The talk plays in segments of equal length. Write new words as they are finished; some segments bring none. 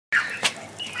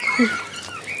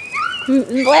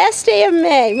Last day of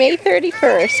May, May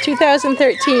 31st,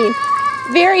 2013.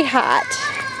 Very hot.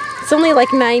 It's only like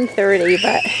 9:30,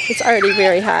 but it's already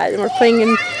very hot. And we're playing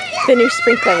in the new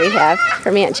sprinkler we have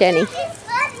from Aunt Jenny.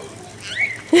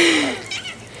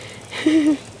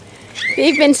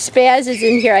 They've been spazzes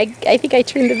in here. I think I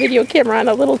turned the video camera on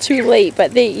a little too late,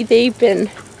 but they've been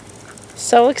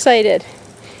so excited.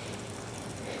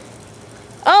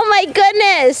 Oh my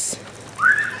goodness!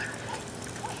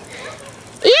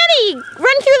 Annie,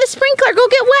 run through the sprinkler, go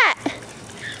get wet.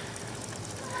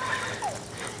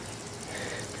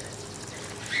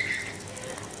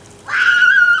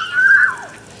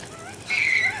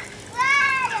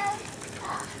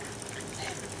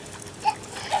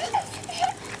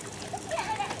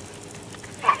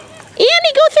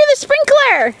 Annie, go through the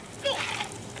sprinkler.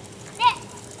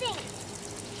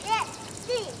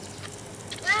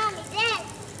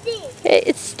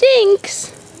 It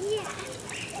stinks.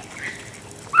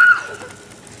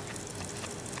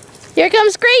 Here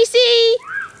comes Gracie.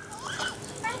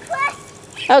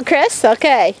 Oh, Chris?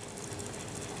 Okay.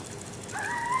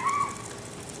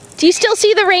 Do you still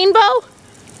see the rainbow?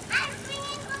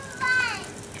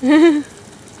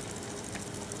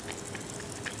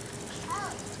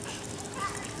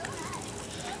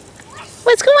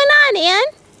 What's going on, Ann?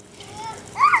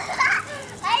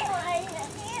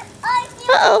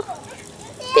 Uh-oh.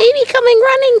 Baby coming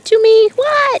running to me.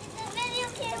 What?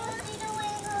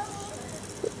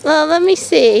 Well, let me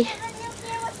see.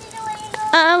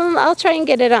 I'll try and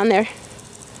get it on there.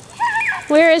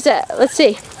 Where is it? Let's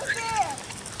see.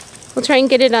 We'll try and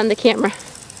get it on the camera.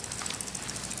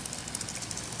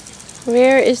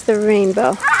 Where is the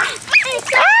rainbow?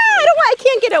 I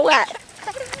can't get it wet.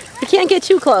 I can't get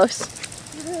too close.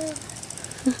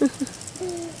 There's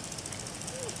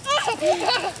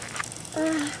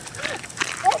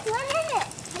one in it.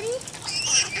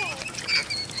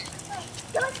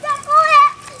 Don't stop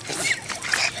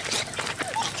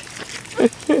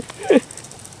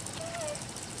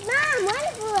Mom,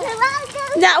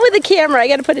 wonderful. Not with the camera. I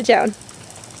gotta put it down.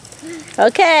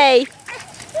 Okay.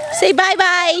 Say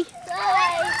bye-bye.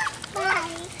 Bye. Bye.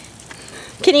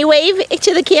 Can you wave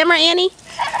to the camera, Annie?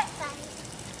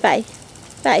 Bye. Bye.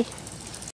 Bye.